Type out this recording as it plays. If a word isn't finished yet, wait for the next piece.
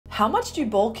How much do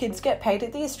ball kids get paid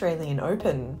at the Australian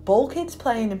Open? Ball kids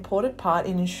play an important part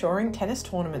in ensuring tennis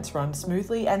tournaments run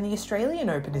smoothly, and the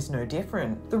Australian Open is no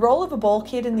different. The role of a ball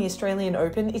kid in the Australian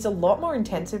Open is a lot more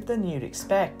intensive than you'd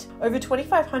expect. Over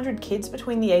 2,500 kids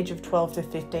between the age of 12 to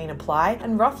 15 apply,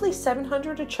 and roughly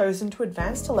 700 are chosen to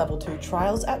advance to Level 2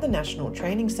 trials at the National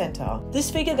Training Centre.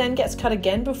 This figure then gets cut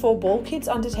again before ball kids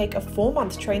undertake a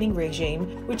 4-month training regime,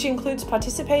 which includes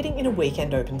participating in a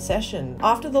weekend open session.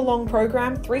 After the long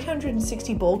program,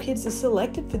 360 ball kids are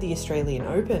selected for the Australian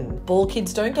Open. Ball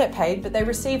kids don't get paid, but they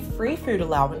receive free food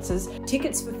allowances,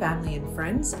 tickets for family and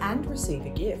friends, and receive a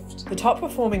gift. The top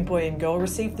performing boy and girl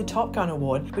receive the Top Gun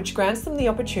Award, which grants them the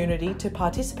opportunity to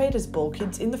participate as ball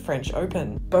kids in the French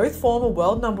Open. Both former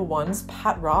world number ones,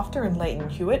 Pat Rafter and Leighton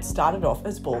Hewitt, started off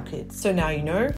as ball kids. So now you know,